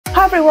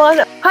Hi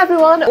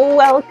everyone,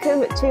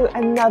 welcome to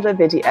another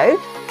video.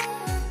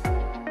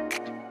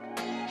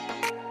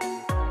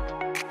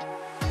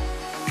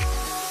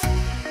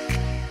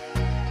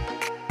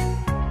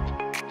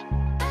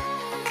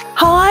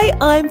 Hi,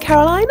 I'm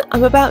Caroline.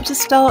 I'm about to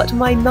start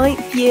my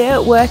 9th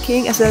year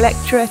working as a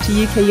lecturer at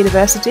a UK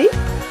university.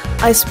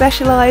 I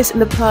specialise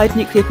in applied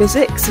nuclear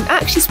physics and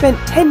actually spent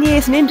 10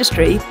 years in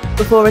industry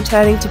before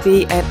returning to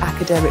be an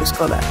academic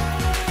scholar.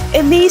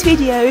 In these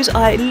videos,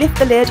 I lift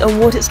the lid on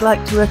what it's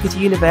like to work at a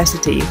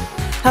university,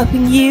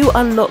 helping you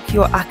unlock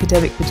your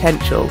academic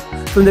potential,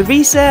 from the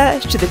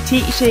research to the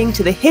teaching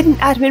to the hidden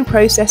admin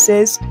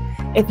processes.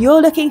 If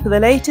you're looking for the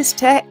latest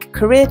tech,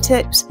 career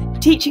tips,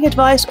 teaching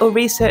advice or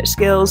research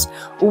skills,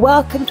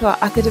 welcome to our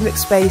academic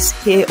space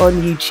here on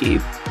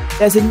YouTube.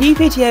 There's a new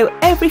video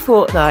every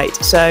fortnight,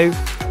 so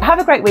have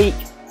a great week,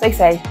 stay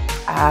safe,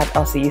 and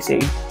I'll see you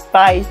soon.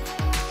 Bye.